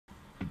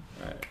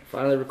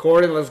Finally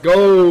recording. Let's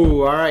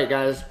go. All right,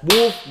 guys.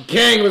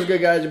 Wolfgang, what's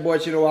good, guys? Your boy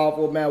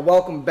Chinoalphawolf, man.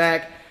 Welcome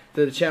back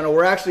to the channel.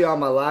 We're actually on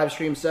my live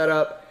stream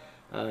setup.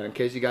 In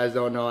case you guys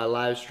don't know, I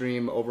live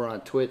stream over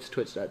on Twitch,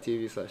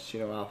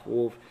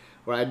 twitch.tv/Chinoalphawolf,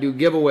 where I do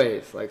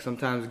giveaways, like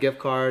sometimes gift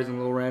cards and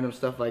little random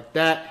stuff like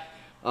that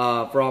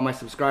for all my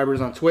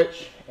subscribers on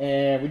Twitch.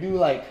 And we do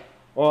like,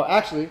 well,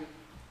 actually,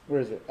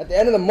 where is it? At the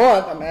end of the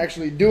month, I'm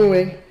actually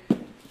doing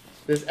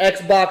this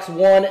Xbox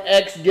One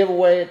X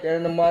giveaway at the end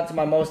of the month. To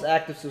my most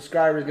active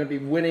subscribers going to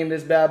be winning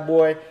this bad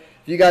boy.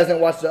 If you guys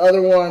didn't watch the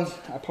other ones,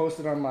 I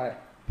posted on my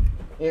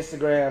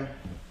Instagram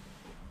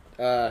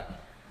the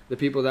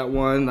people that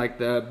won, like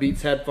the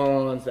Beats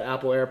headphones, the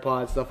Apple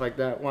AirPods, stuff like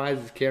that. Why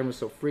is this camera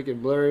so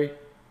freaking blurry?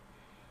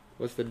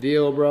 What's the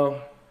deal,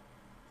 bro?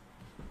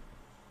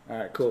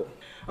 Alright, cool.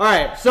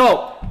 Alright,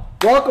 so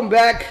welcome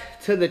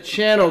back to the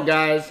channel,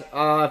 guys.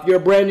 If you're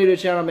brand new to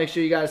the channel, make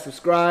sure you guys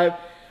subscribe.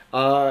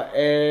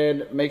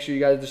 And make sure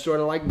you guys destroy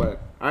the like button.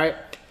 Alright,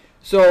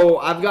 so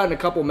I've gotten a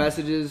couple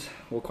messages,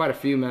 well, quite a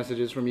few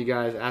messages from you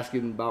guys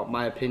asking about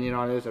my opinion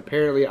on this.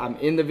 Apparently I'm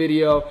in the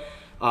video.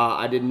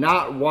 I did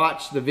not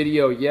watch the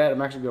video yet.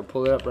 I'm actually going to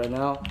pull it up right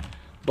now,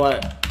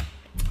 but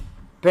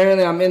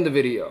apparently I'm in the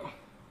video.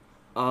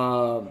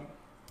 And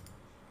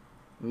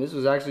this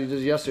was actually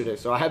just yesterday,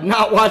 so I have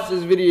not watched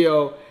this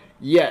video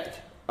yet,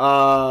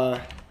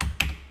 because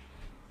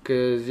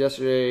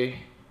yesterday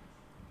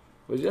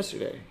was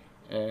yesterday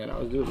and I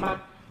was doing something.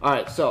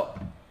 Alright, so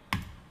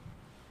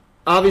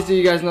obviously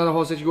you guys know the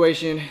whole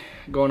situation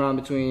going on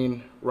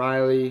between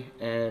Riley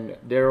and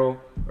Daryl,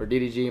 or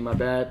DDG, my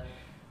bad.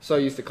 So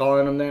used to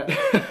calling him that.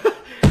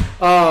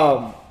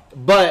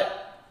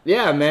 But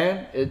yeah,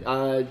 man,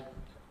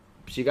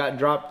 she got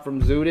dropped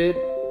from Zooted,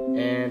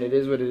 and it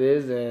is what it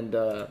is. And you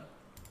know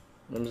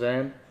what I'm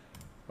saying?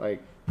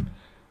 Like,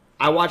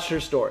 I watched her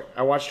story.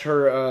 I watched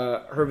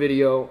her her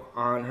video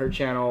on her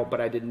channel,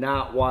 but I did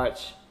not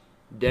watch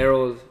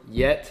Daryl's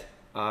yet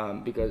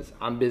because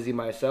I'm busy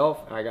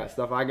myself. I got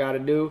stuff I gotta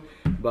do,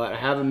 but I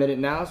have a minute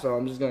now, so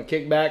I'm just gonna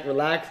kick back,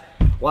 relax,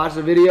 watch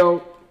the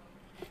video.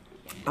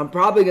 I'm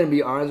probably gonna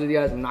be honest with you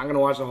guys, I'm not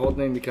gonna watch the whole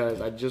thing because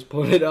I just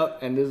pulled it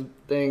up and this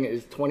thing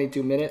is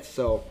 22 minutes,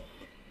 so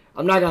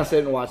I'm not gonna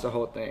sit and watch the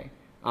whole thing.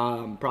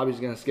 Probably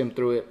just gonna skim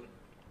through it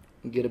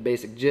and get a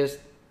basic gist,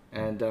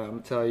 and I'm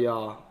gonna tell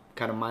y'all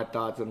kind of my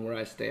thoughts on where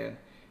I stand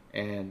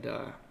and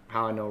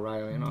how I know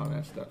Riley and all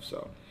that stuff.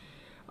 So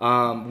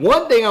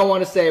one thing I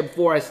want to say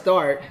before I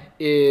start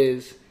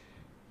is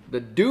the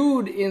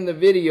dude in the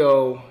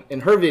video,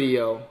 in her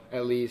video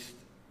at least,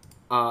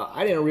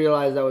 I didn't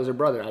realize that was her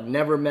brother. I'd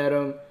never met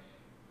him,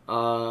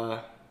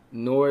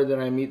 nor did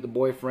I meet the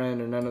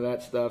boyfriend or none of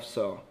that stuff,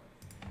 so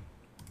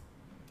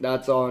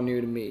that's all new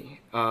to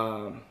me.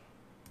 But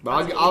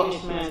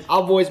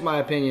I'll voice my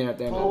opinion at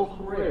the end of it.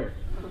 Career.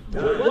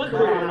 What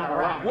career?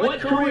 What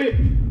career?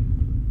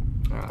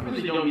 I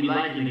really don't be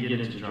liking to get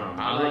into drama.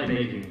 I like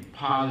making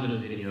positive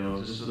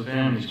videos. This is a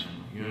family channel.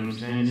 You know what I'm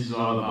saying? This is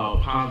all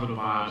about positive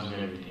vibes and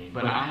everything.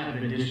 But I have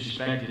been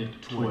disrespected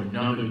to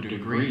another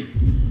degree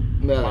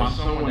by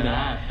someone that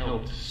I've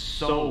helped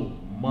so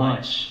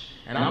much.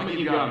 And I'm gonna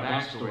give y'all a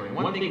backstory.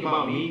 One thing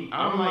about me,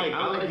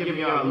 I like giving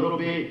y'all a little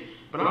bit,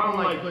 but I don't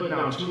like putting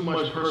out too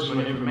much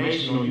personal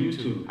information on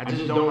YouTube. I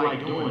just don't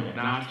like doing it.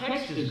 Now I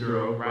text this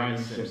girl,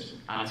 Riley Simpson.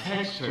 I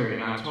text her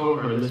and I told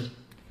her, listen.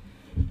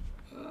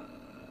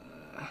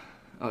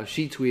 Oh,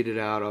 she tweeted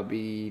out, I'll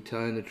be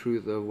telling the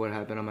truth of what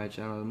happened on my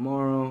channel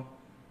tomorrow.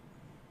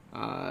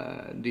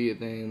 Do your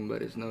thing,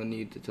 but it's no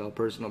need to tell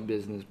personal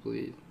business,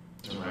 please.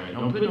 Right.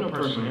 Don't put no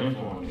personal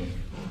info on me.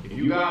 If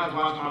you guys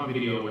watch my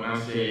video when I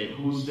said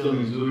who's still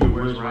in Zooted,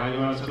 where's Riley,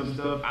 all that type of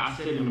stuff, I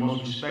said it in the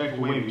most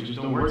respectful way. We just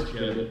don't work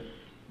together.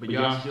 But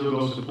y'all still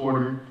go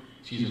support her.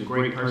 She's a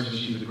great person.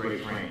 She's a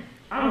great friend.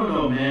 I don't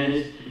know,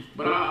 man.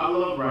 But I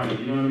love Riley.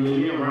 You know what I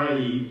mean? Me and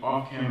Riley,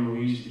 off camera,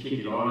 we used to kick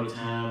it all the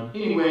time.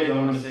 Anyways, I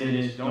want to say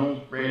this.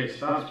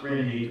 Stop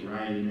spreading hate to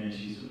Riley, man.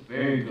 She's a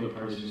very good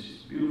person.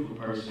 She's a beautiful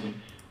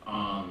person.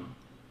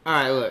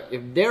 Alright, look.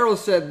 If Daryl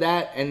said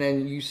that and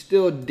then you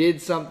still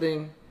did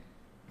something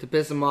to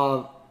piss him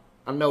off,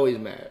 I know he's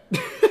mad.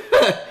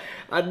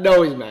 I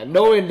know he's mad.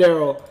 Knowing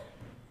Daryl,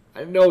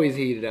 I know he's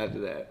heated after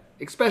that.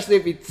 Especially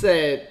if he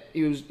said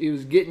he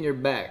was getting your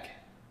back.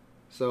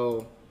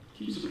 So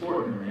keep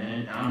supporting her,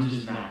 man. I'm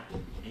just not.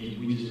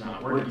 We just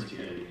not working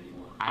together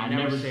anymore. I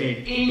never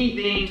said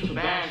anything to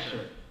bash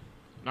her.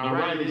 Now,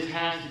 Riley, this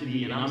has to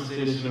be, and I'm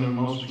saying this in the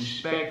most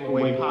respectful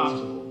way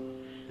possible.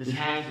 This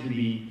has to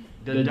be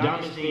the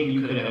dumbest thing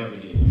you could have ever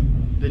did.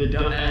 The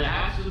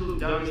absolute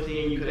dumbest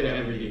thing you could have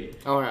ever did.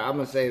 All right, I'm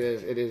gonna say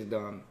this. It is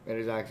dumb. It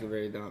is actually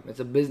very dumb. It's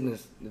a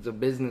business. It's a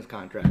business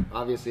contract.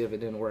 Obviously, if it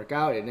didn't work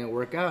out, it didn't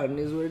work out. And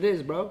it is what it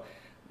is, bro.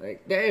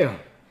 Like, damn.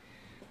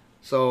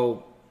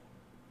 So,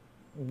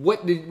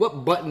 what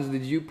buttons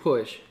did you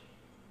push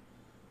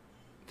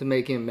to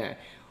make him mad?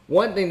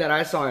 One thing that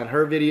I saw in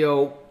her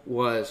video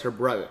was her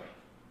brother.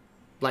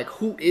 Like,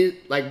 who is,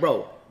 like,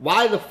 bro,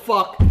 why the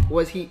fuck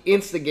was he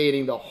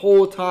instigating the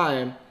whole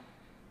time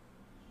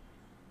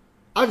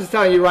I'm just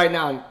telling you right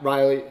now,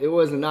 Riley, it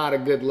was not a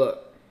good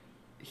look.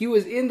 he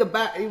was in the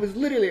back. He was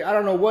literally, I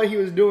don't know what he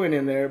was doing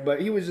in there,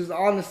 but he was just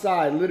on the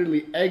side,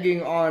 literally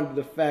egging on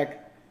the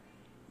fact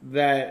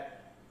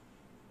that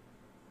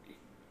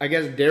I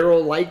guess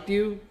Daryl liked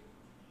you.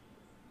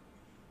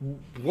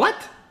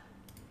 What?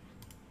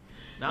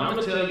 Now I'm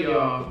gonna tell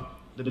y'all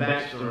the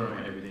backstory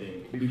on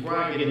everything. Before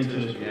I get into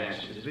this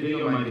reaction, this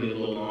video might get a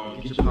little long.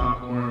 Get your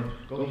popcorn,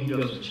 go heat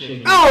up some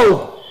chicken.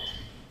 Oh!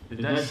 Is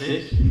that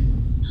six?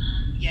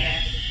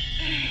 Yes.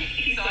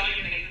 He's all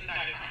you make the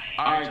start.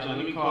 Alright, so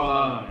let me call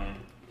out, man.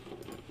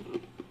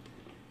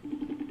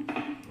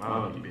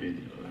 I'll be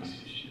busy though. Let's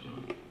see shit.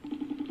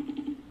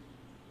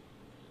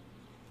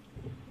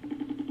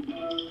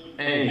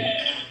 Hey,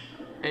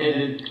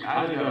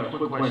 I just got a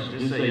quick question.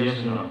 Just say yes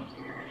or no.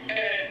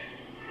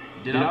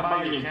 Did I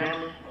buy you a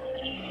camera?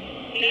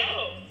 No.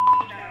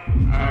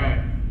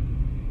 Alright.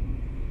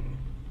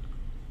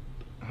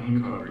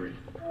 I'm covered.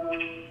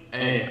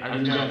 Hey, I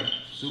just got a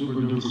super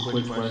duper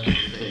quick question.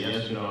 Just say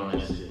yes or no,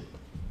 and that's it.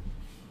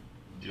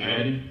 You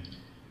ready?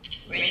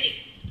 Ready.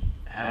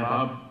 Have I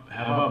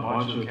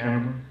bought you a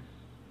camera?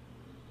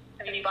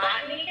 Have you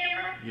bought me a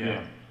camera?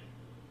 Yeah.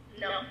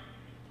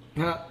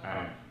 No.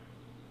 Alright.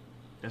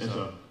 That's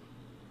up.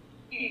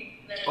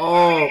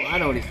 Oh, I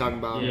know what he's talking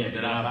about. Yeah,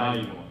 did I buy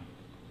you one?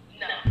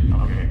 No.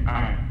 Okay,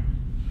 alright.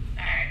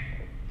 Alright.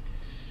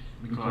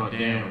 Let me call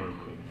Dan real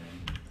quick, man.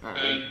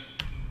 Alright.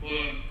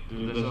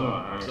 Dude, that's all.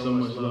 Alright, so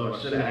much love.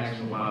 I should have asked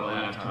him about the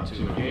laptop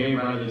too. I gave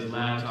Riley his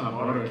laptop,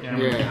 ordered a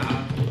camera.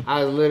 Yeah,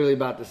 I was literally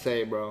about to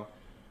say, bro.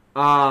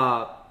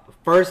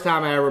 First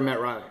time I ever met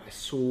Riley, I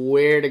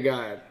swear to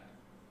God,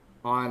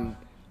 on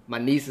my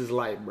niece's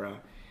life, bro.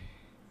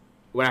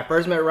 When I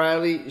first met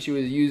Riley, she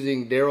was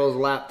using Daryl's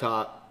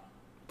laptop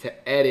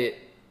to edit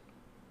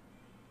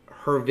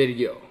her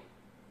video.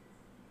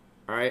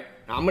 All right,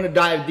 now I'm gonna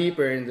dive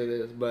deeper into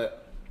this,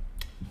 but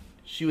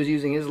she was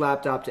using his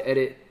laptop to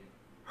edit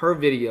her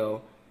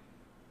video,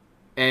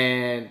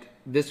 and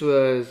this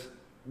was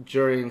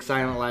during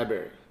Silent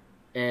Library,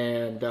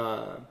 and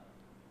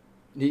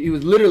he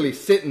was literally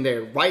sitting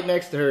there right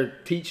next to her,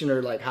 teaching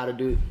her like how to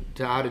do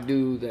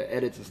the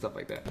edits and stuff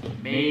like that.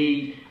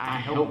 I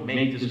helped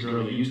make this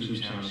girl a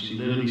YouTube channel. She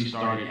literally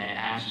started at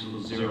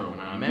absolute zero. When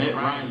I met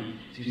Riley,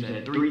 she was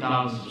at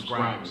 3,000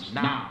 subscribers.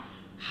 Now,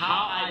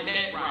 how I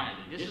met Riley,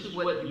 this is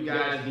what you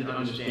guys need to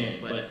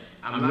understand, but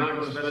I'm not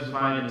going to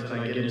specify it until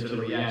I get into the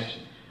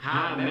reaction.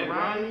 How I met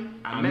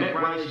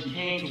Riley, she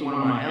came to one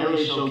of my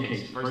LA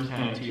showcases, first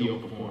time T.O.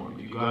 performed.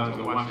 If you guys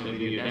go watch that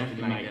video, that's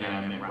the night that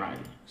I met Riley.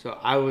 So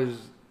I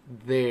was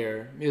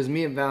there. It was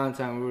me and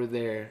Valentine, we were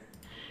there.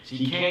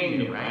 She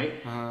came here,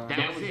 right?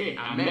 That was it.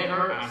 I met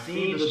her. I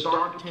seen the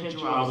star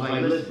potential. I was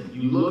like, listen,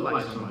 you look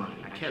like somebody.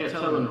 I kept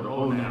telling her,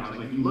 oh, now, I was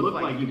like, you look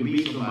like you can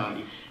be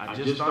somebody. I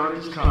just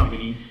started this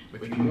company.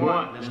 If you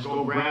want, let's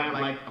go grab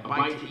like a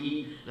bite to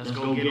eat. Let's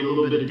go get a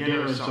little bit of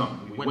dinner or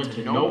something. We went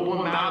to Noble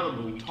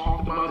Malibu. We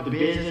talked about the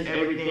business,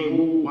 everything,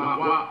 woo, wah,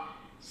 wah,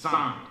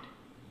 signed.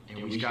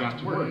 And we got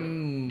to work.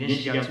 Then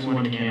she got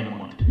 200K a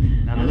month.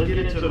 Now let's get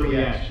into the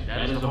reaction.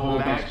 That is the whole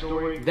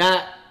backstory.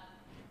 That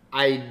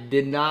I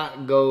did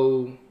not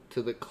go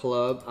to the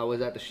club. I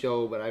was at the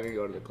show, but I didn't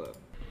go to the club.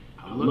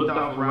 I looked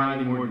out for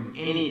Riley more than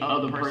any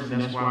other person.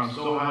 That's why I'm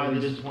so highly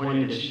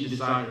disappointed that she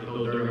decided to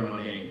throw dirt on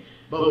my name.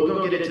 But we're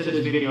going to get into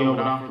this video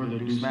without further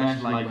ado. Smash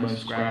the like button,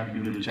 subscribe,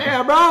 and do the channel.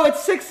 Yeah, bro,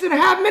 it's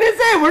 6.5 minutes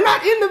in. We're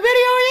not in the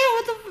video yet.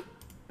 What the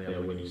Yeah,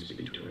 we need to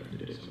speak to her after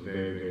this. I'm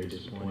very, very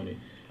disappointed.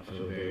 I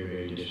feel very,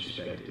 very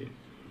disrespected.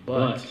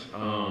 But,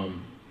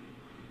 I'm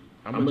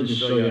going to just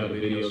show y'all the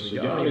video, so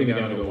y'all don't even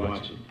got to go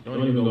watch it.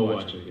 Don't even go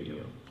watch the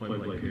video.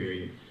 Point blank,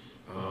 period.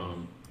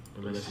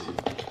 But let's see.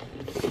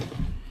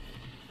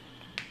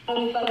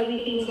 Other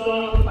things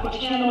going on with my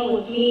channel,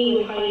 with me,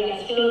 with how you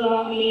guys feel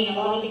about me, and a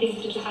lot of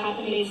things just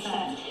haven't made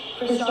sense.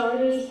 For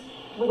starters,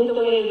 with the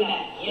way we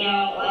met, you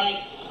know,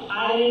 like,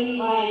 I didn't,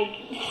 like,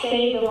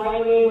 say the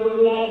right way where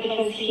we met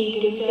because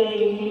he didn't feel like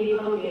it was going to be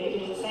appropriate.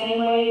 It was the same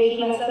way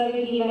he messed up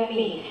and he met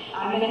me.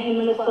 I met him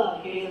in the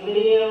club. Here's a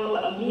video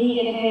of me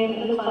and him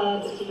in the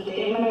club. This was the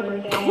day of my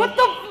birthday. What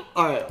the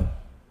Alright.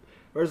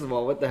 First of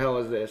all, what the hell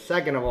is this?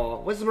 Second of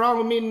all, what's wrong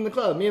with meeting in the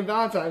club? Me and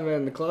Valentine met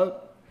in the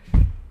club.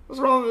 What's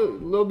wrong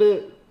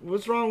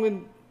what's wrong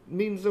with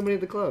meeting somebody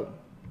at the club?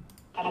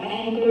 I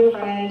met him through a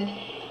friend.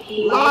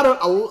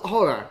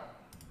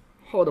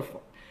 Hold on.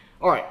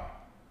 Alright.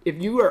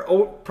 If you are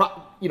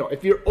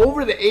if you're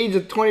over the age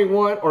of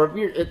 21, or if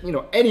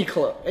you're any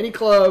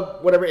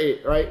club, whatever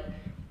age, right?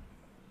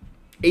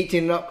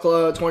 18 and up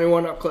club,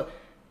 21 up club.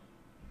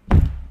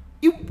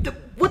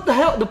 What the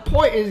hell? The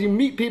point is you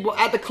meet people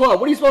at the club.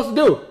 What are you supposed to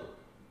do?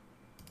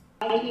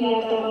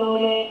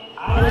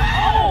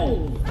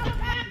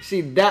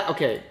 See that?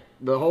 Okay,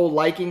 the whole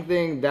liking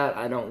thing, that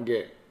I don't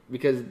get,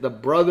 because the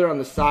brother on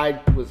the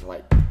side was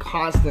like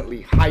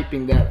constantly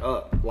hyping that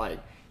up. Like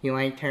he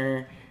liked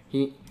her.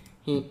 He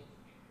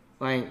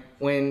like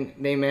when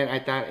they met, I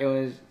thought it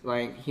was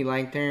like he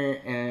liked her,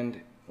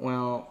 and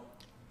well,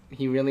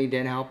 he really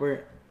did help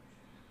her.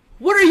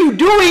 What are you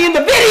doing in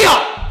the video?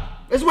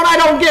 That's what I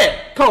don't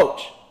get,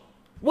 Coach.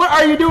 What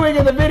are you doing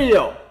in the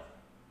video?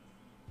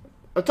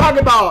 I'm talking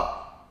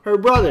about her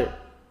brother.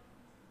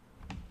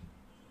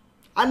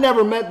 I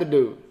never met the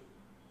dude.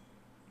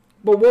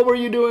 But what were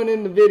you doing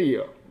in the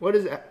video? What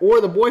is that? Or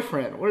the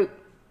boyfriend? What?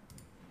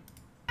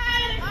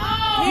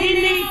 He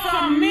needs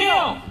some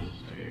milk.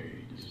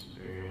 This is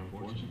very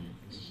unfortunate.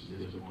 This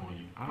is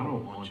disappointing. I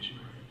don't want you.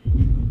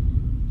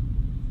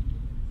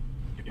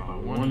 If I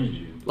wanted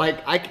you,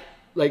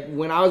 Like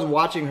when I was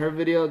watching her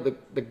video,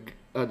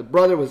 the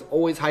brother was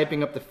always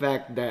hyping up the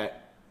fact that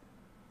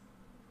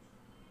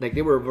like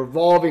they were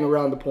revolving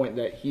around the point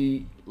that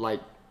he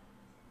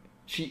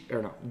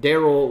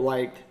Daryl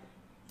liked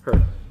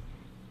her.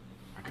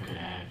 I could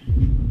have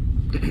you.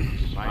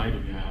 Despite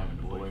of you having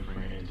a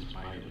boyfriend,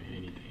 despite of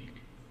anything.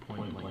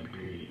 Point blank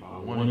period. If I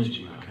wanted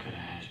you, I could have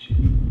had you.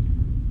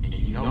 And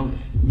you know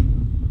that.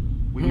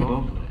 We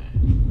both know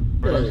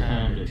that. First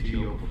time that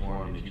T.O.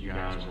 performed, if you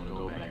guys want to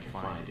go back and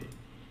find it,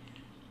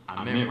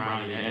 I met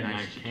Riley that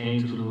night. She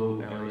came to the little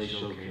LA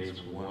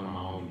showcase with one of my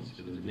homies.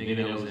 It was a nigga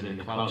that was in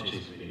the Clout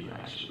Chasing video,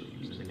 actually.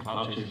 He was in the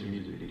Clout Chasing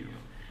music video.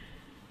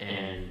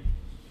 And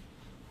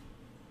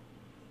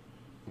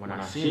when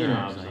I seen her,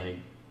 I was like,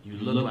 you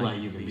look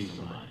like you can be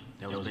somebody.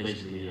 That was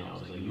basically it. I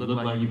was like, you look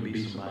like you can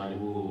be somebody.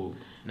 Ooh.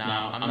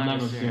 Now, I'm not going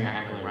to sit here and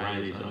act like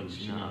Riley's ugly.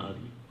 She's not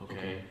ugly,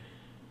 okay?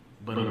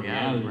 But in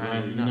reality,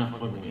 Riley, you're not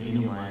fucking with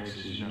any of my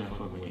exes. You're not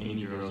fucking with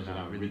any girls that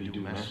I really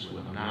do mess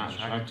with. I'm not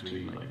attracted to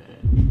you like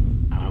that.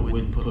 I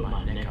wouldn't put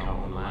my neck out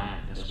on the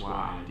line. That's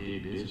why I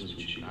did business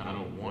with you. I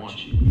don't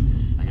want you.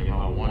 Like, if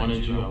I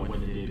wanted you, I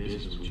wouldn't have did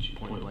business with you.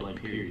 Point blank,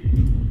 period.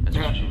 That's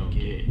what you don't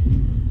get.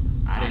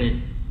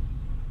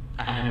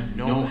 I had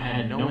no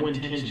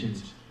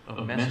intentions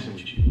of messing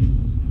with you.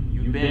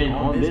 You've been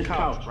on this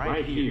couch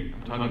right here.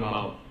 I'm talking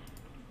about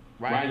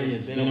Riley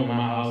has been in my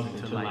house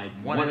until like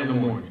 1 in the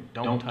morning.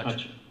 Don't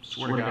touch her.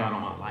 Swear to God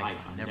on my life,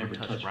 I never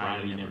touched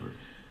Riley, never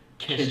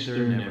kissed her,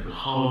 never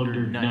hugged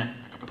her, nothing.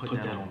 I could put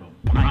that on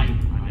the pipe.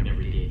 I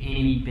never did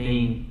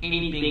anything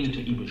to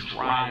even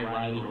try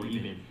Riley or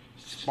even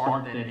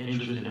spark that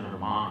interest in her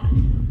mind.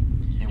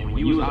 And when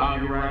you was out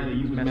here, Riley,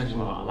 you was messing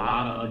with a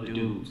lot of other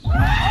dudes. You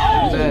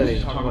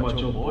was talking about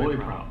your boy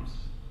problems.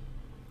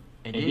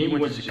 And then you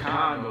went to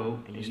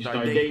Chicago and you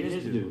started dating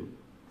this dude,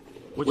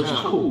 which is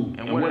cool.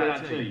 And what did I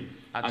tell you?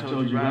 I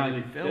told you,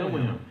 Riley, film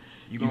with him.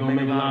 You're going to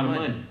make a lot of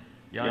money.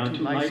 Y'all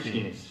two light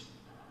skins.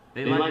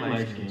 They like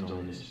light skins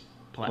on this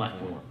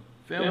platform.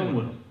 Film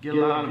with him. Get a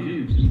lot of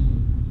views.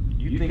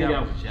 You think I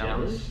was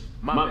jealous?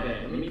 My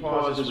bad. Let me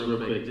pause this real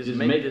quick. Just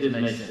make this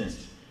make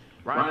sense.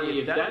 Riley,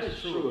 if that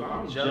is true, if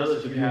I'm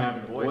jealous of you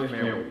having a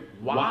boyfriend,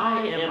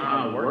 why am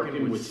I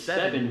working with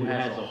Seven who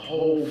has a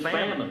whole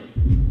family?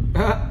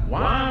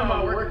 Why am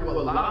I working with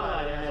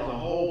Lala that has a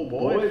whole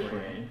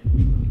boyfriend?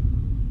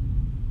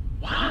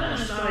 Why not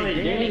sign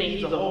Danny?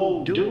 He's a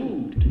whole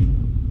dude.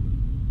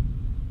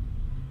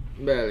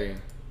 Barely.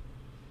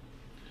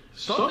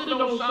 Something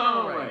don't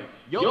sound right.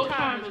 Your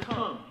time has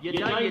come. You're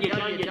done. Get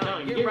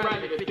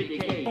right at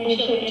 50K. And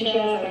showed interest, I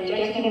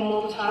rejected him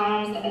multiple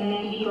times, and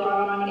then he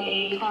brought on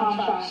a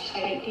contract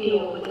type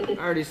deal with the. I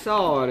already saw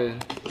all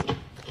this.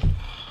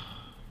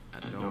 I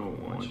don't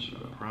want you.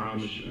 I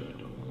promise you I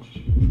don't want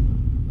you.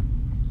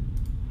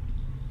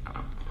 I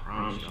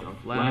promise you. I'm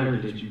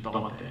flattered that you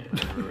thought that.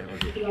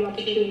 You want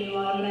to shoot me, a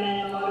lot of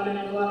men.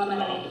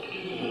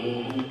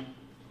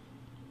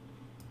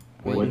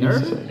 Wait,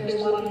 nurse? There's a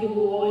lot of people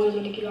who always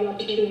want to give up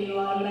to me, a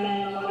lot of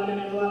men.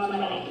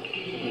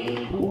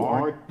 Who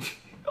are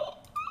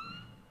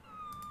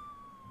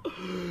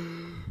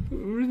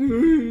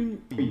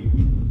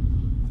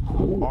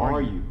Who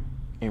are you?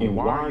 And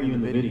why are you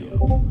in the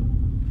video?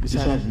 This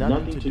has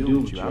nothing to do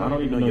with you. I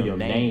don't even know your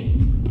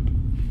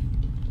name.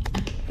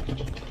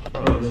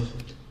 Bro, listen.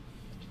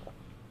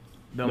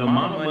 The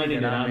amount of money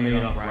that I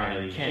made off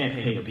Riley can't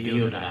pay the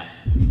bill that I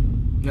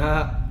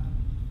have.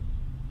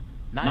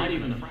 Not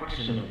even a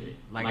fraction of it.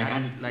 Like the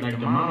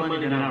amount of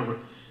money that I...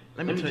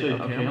 Let me tell you,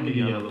 okay, I'm going to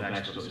give you a little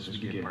backstory since we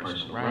get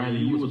personal. Riley,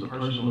 you was a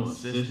personal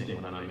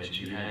assistant when I met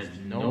you. You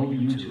had no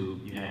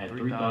YouTube. You had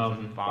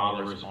 3,000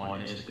 followers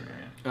on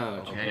Instagram.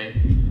 Okay?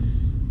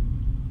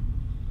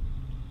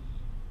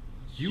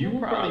 You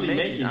were probably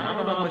making, I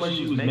don't know how much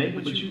you was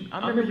making, but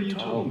I remember you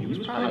told me, you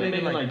was probably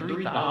making like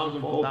 $3,000,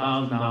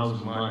 $4,000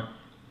 a month.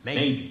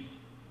 Maybe.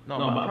 No,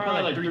 but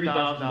probably like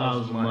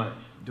 $3,000 a month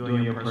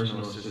doing your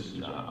personal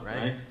assistant job,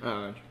 right?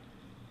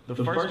 The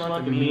first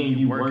month of me and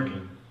you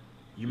working,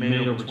 you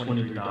made over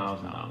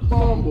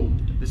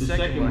 $23,000. The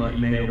second month,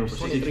 you made over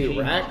 16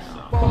 racks.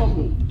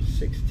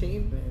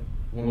 16, man.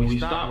 When we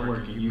stopped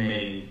working, you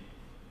made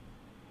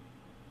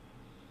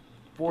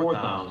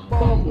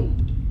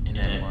 $4,000 in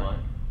that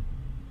month.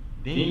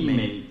 Then you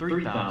made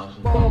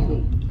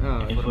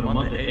 $3,000. And for the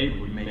month of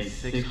April, you made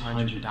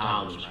 $600,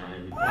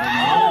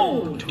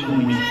 right? 2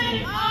 weeks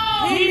in.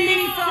 He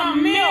needs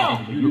some milk.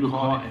 You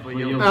call it for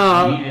your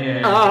call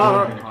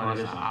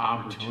this an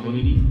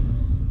opportunity.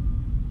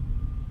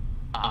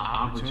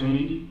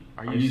 Opportunity?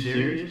 Are you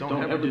serious?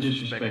 Don't ever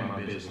disrespect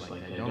my business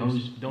like that.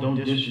 Don't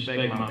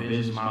disrespect my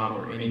business model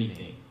or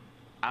anything.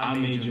 I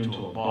made you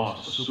into a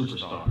boss, a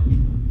superstar.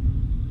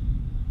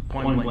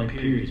 point blank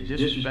period. It's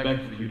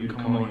disrespectful for you to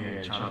come on here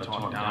and try to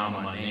talk down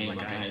on my name like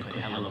I ain't put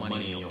hella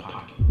money in your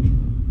pocket.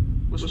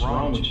 What's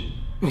wrong with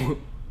you?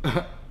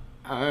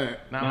 Alright.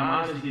 Now,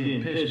 I'm honestly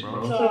getting pissed,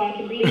 bro. So I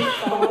could reach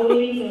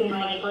followings and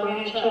like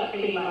branch up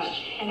pretty much.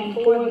 And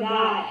for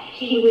that,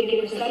 he would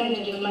get a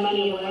percentage of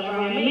money or whatever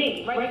I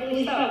made.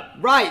 Rightfully so.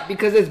 Right,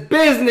 because it's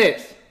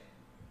business.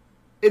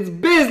 It's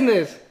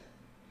business.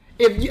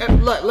 If you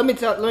look, let me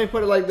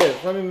put it like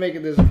this. Let me make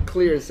it this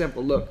clear and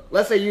simple. Look,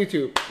 let's say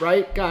YouTube,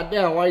 right? God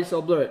damn, why are you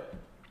so blurry?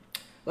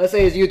 Let's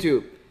say it's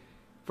YouTube,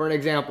 for an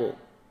example.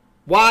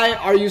 Why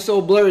are you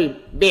so blurry,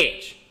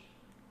 bitch?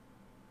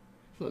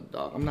 Look,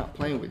 dog, I'm not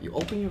playing with you.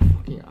 Open your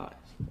fucking eyes.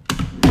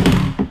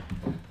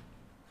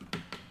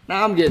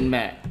 Now I'm getting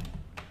mad.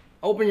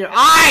 Open your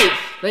eyes!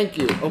 Thank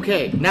you.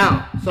 Okay,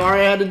 now,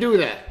 sorry I had to do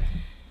that.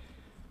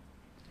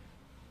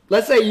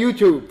 Let's say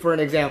YouTube, for an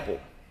example,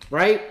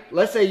 right?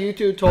 Let's say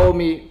YouTube told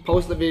me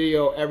post a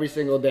video every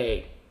single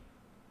day.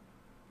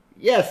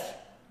 Yes,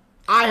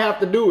 I have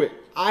to do it.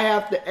 I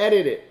have to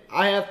edit it.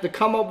 I have to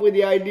come up with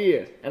the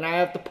ideas, and I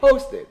have to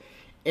post it.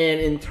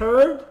 And in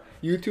turn,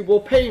 YouTube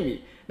will pay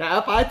me. Now,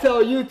 if I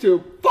tell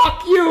YouTube,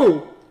 fuck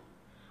you,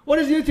 what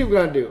is YouTube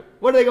gonna do?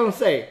 What are they gonna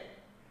say?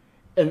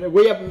 And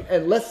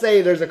let's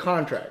say there's a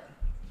contract.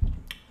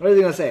 What are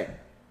they gonna say?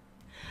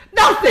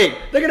 Nothing.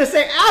 They're gonna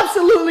say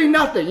absolutely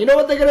nothing. You know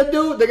what they're gonna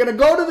do? They're gonna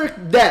go to their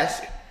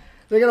desk.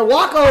 They're gonna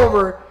walk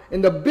over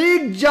and the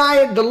big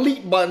giant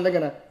delete button. They're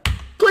gonna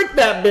click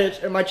that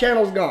bitch, and my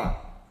channel's gone.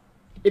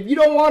 If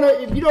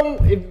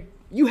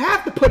you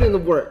have to put in the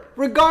work,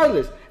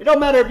 regardless. It don't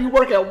matter if you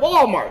work at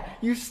Walmart.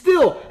 You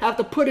still have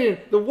to put in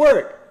the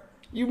work.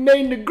 You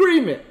made an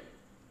agreement.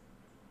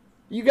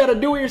 You got to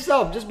do it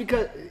yourself. Just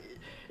because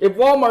if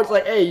Walmart's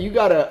like, hey, you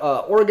got to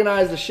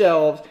organize the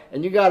shelves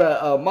and you got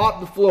to mop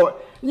the floor,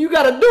 you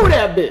got to do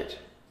that bitch.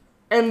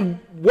 And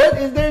what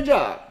is their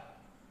job?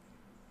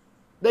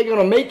 They're going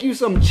to make you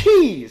some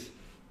cheese.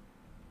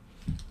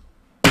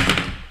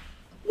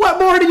 What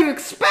more do you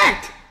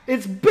expect?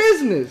 It's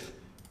business.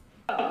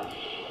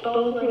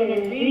 Both were in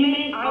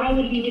agreement. I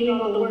would be doing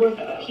all the work.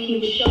 He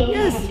would show me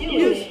how to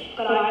do it,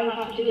 but I don't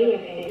have to do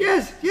everything.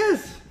 Yes.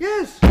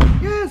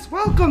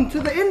 Welcome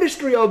to the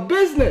industry of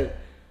business.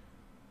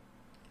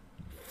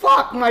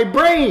 Fuck my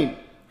brain.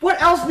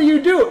 What else do you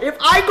do? If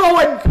I go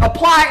and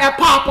apply at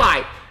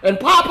Popeye, and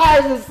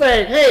Popeyes is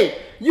saying, hey,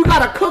 you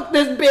gotta cook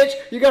this bitch,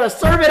 you gotta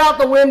serve it out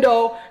the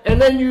window, and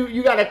then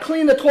you gotta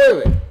clean the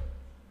toilet.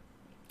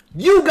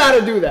 You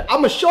gotta do that.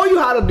 I'm gonna show you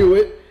how to do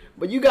it,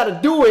 but you gotta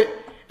do it.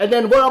 And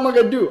then what am I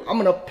going to do? I'm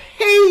going to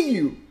pay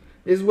you,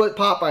 is what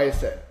Popeye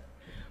said.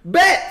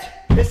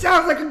 Bet! It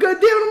sounds like a good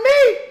deal to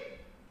me.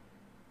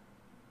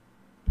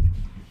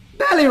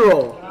 Belly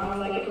roll. I was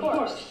like, of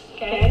course,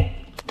 okay?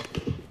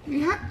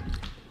 Yeah.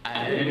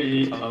 I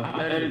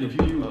edited a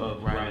few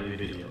of Riley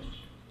videos.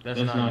 That's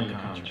not in the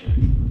contract.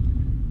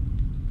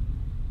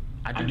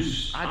 I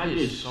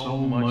did so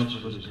much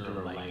for this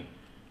girl. Like,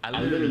 I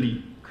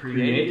literally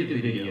created the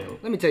video.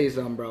 Let me tell you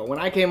something, bro. When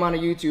I came on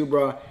YouTube,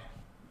 bro,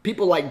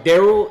 people like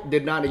Daryl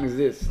did not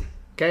exist,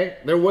 okay?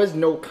 There was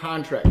no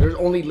contract. There's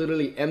only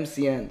literally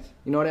MCNs.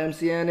 You know what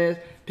MCN is?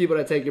 People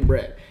that take your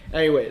bread.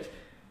 Anyways,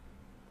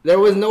 there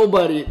was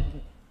nobody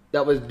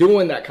that was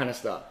doing that kind of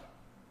stuff.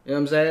 You know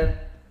what I'm saying?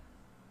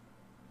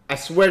 I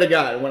swear to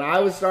God, when I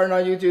was starting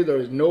on YouTube, there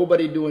was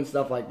nobody doing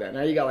stuff like that.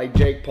 Now you got like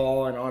Jake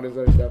Paul and all this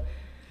other stuff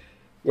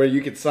where you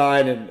could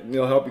sign and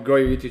they'll help you grow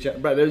your YouTube channel.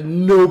 But there's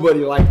nobody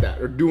like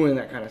that or doing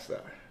that kind of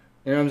stuff.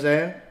 You know what I'm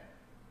saying?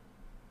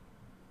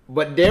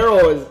 But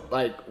Daryl is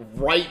like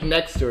right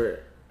next to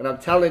her. And I'm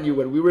telling you,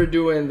 when we were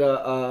doing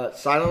the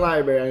silent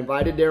library, I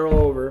invited Daryl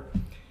over.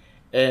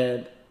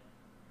 And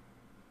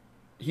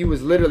he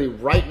was literally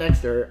right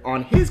next to her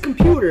on his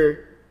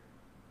computer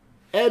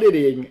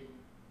editing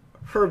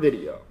her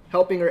video.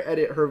 Helping her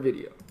edit her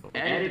video.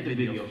 Edit the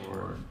video for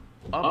her.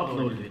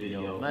 Upload the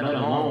video. Let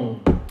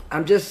alone.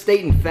 I'm just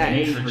stating facts.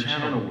 Made her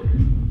channel with her.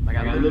 Like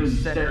I literally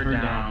set her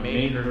down,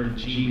 made her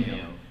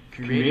Gmail,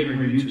 created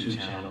her YouTube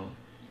channel.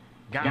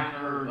 Got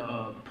her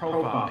a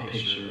profile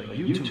picture, a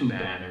YouTube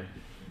banner.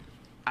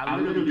 I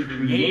literally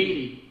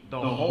created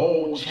the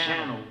whole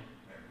channel,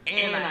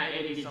 and I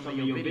edited some of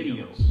your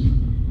videos,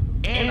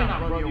 and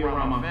I brought you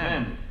around my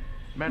family.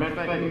 Matter of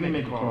fact, let me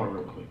make a call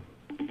real quick.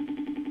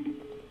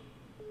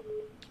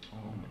 Oh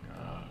my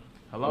God.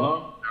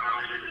 Hello?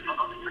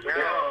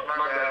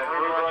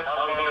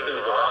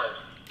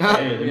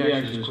 Hey, let me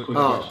ask you a quick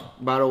question.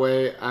 By the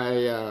way,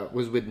 I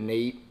was with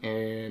Nate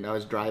and I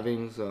was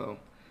driving, so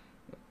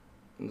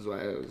that's why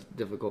it was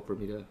difficult for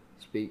me to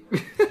speak.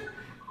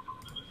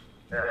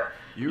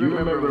 You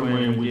remember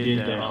when we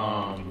did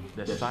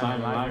the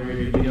silent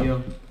library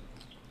video?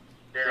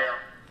 Yeah.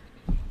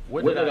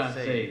 What did I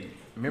say?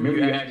 Remember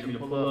you asked me to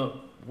pull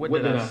up? What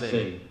did I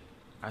say?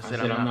 I said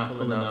I'm not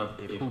pulling up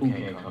if who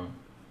can't come.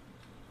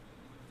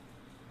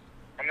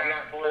 I'm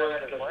not pulling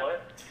up if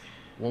what?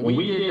 When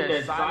we did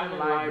that silent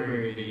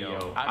library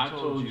video, I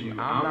told you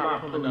I'm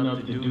not pulling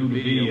up to do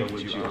video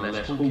with you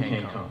unless who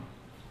can't come.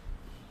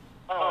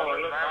 Oh,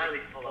 look, I really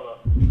pull up.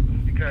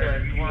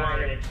 Because you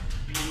wanted,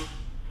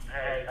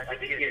 Like,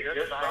 did you get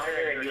just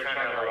started and you're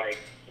trying to, like,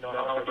 you know,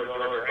 help them grow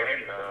their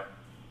brand?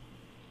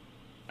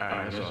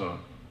 Alright, that's all.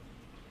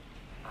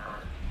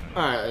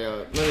 Alright,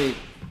 yo, let me.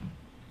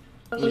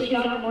 So she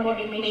got more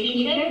information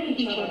together with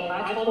each other.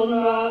 I told her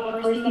about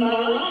the person that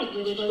I liked,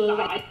 which was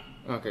I.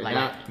 Okay, Like,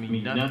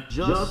 now,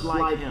 just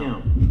like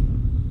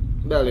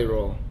him. belly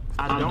roll.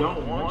 I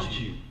don't want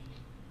you.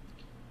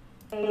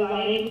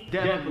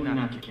 Definitely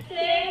not your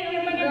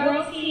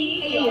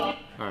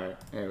Alright,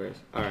 anyways.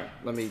 Alright,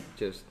 let me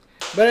just.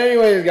 But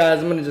anyways, guys,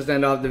 I'm gonna just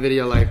end off the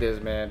video like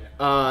this, man.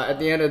 At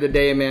the end of the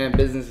day, man,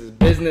 business is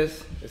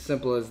business. As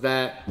simple as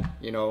that,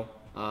 you know.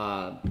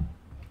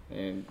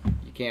 And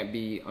you can't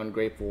be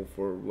ungrateful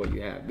for what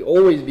you have.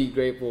 Always be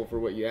grateful for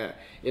what you have.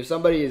 If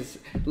somebody is,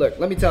 look,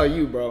 let me tell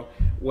you, bro.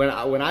 When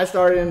I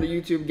started in the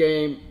YouTube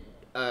game,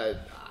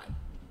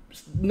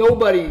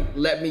 nobody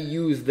let me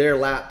use their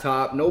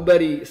laptop.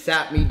 Nobody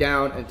sat me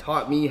down and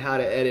taught me how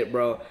to edit,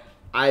 bro.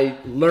 I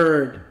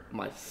learned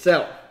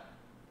myself.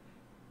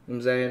 You know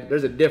what I'm saying?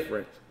 There's a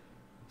difference.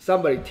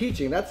 Somebody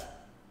teaching,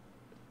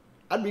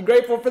 I'd be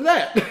grateful for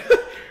that.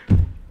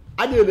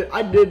 I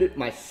did it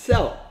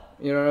myself.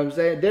 You know what I'm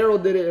saying?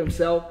 Daryl did it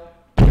himself.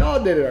 We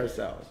all did it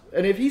ourselves.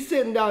 And if he's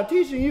sitting down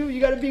teaching you, you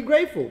got to be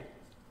grateful.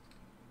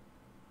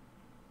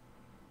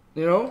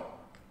 You know?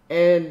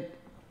 And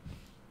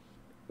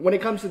when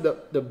it comes to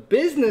the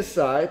business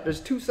side,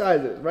 there's two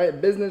sides of it, right?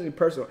 Business and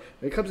personal.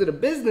 When it comes to the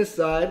business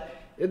side,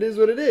 it is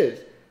what it is.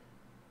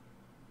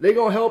 They're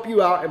going to help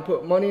you out and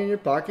put money in your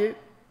pocket,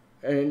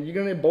 and you're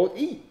going to both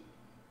eat.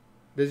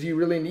 Does he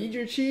really need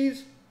your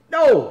cheese?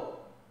 No.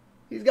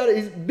 He's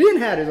been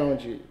had his own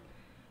cheese.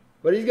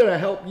 But he's going to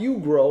help you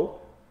grow.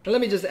 And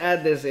let me just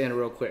add this in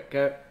real quick,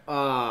 okay?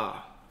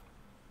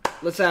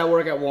 Let's say I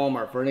work at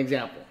Walmart, for an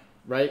example,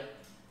 right?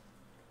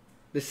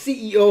 The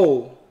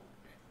CEO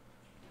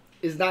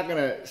is not going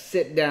to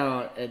sit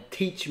down and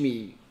teach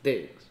me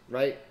things,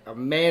 right? A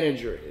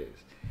manager is.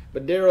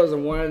 But Daryl's a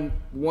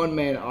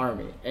one-man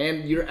army.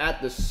 And you're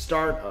at the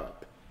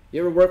startup.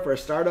 You ever work for a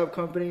startup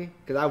company?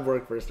 Because I've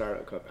worked for a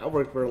startup company. I've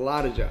worked for a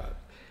lot of jobs.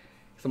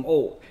 I'm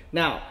old.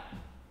 Now,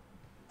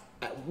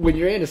 when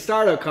you're in a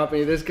startup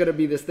company, there's going to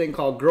be this thing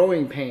called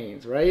growing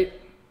pains, right?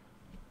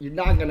 You're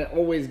not going to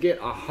always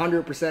get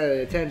 100% of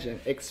the attention,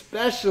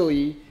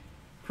 especially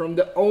from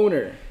the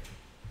owner.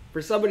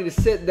 For somebody to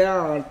sit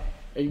down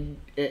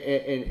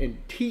and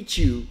teach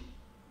you,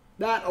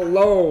 that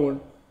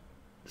alone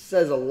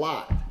says a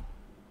lot.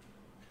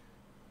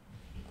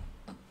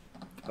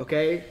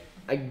 Okay?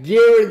 I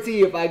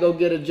guarantee if I go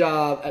get a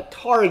job at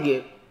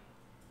Target,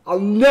 I'll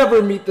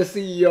never meet the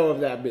CEO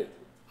of that bit.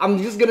 I'm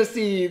just going to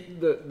see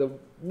the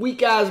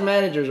weak-ass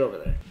managers over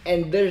there.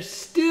 And they're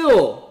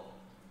still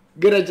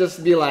going to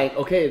just be like,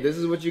 okay, this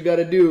is what you got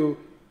to do,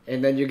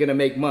 and then you're going to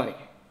make money.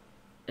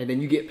 And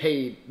then you get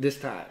paid this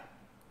time.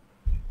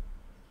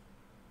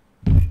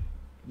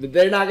 But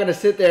they're not going to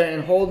sit there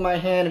and hold my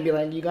hand and be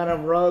like, you got to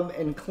rub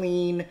and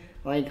clean,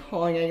 like,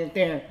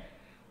 there.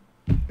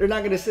 They're not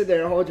going to sit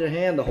there and hold your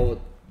hand the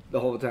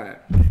whole time.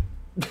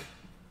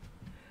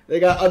 They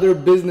got other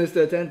business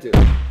to attend to.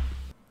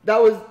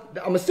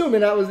 I'm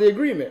assuming that was the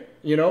agreement,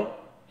 you know?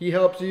 He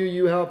helps you,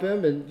 you help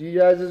him, and you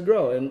guys just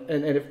grow.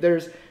 And if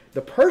there's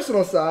the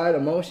personal side,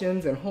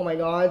 emotions and oh my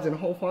gods and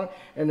whole fun,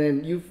 and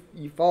then you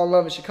fall in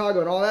love in Chicago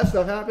and all that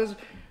stuff happens,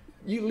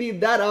 you leave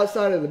that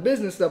outside of the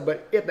business stuff.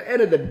 But at the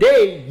end of the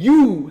day,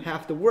 you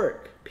have to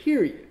work,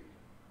 period.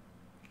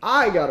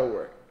 I gotta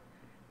work.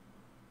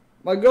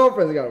 My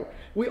girlfriend's gotta work.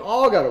 We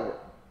all gotta work.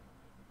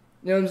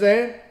 You know what I'm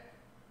saying?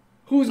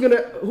 Who's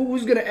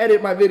gonna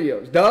edit my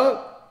videos?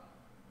 Doug?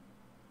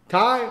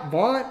 Ty?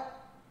 Vaughn?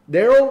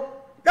 Daryl?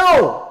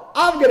 No!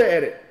 I'm gonna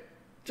edit.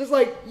 Just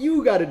like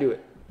you gotta do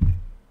it.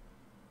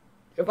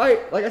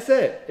 Like I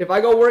said, if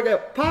I go work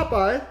at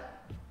Popeye,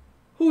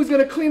 who's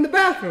gonna clean the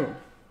bathroom?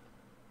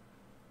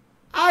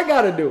 I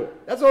gotta do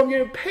it. That's what I'm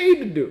getting paid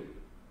to do.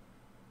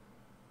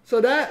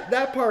 So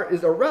that part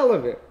is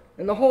irrelevant.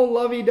 And the whole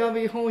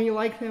lovey-dovey, oh, he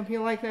liked him, he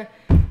liked that.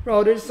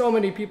 Bro, there's so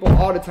many people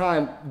all the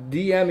time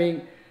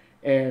DMing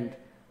and,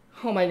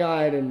 oh my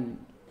God,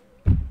 and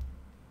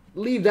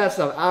leave that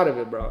stuff out of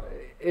it, bro.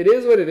 It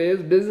is what it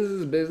is. Business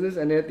is business.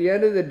 And at the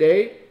end of the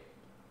day,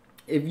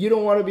 if you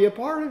don't want to be a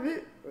part of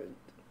it,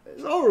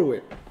 it's over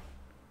with.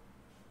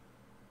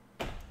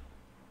 It's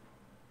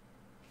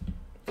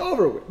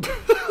over with.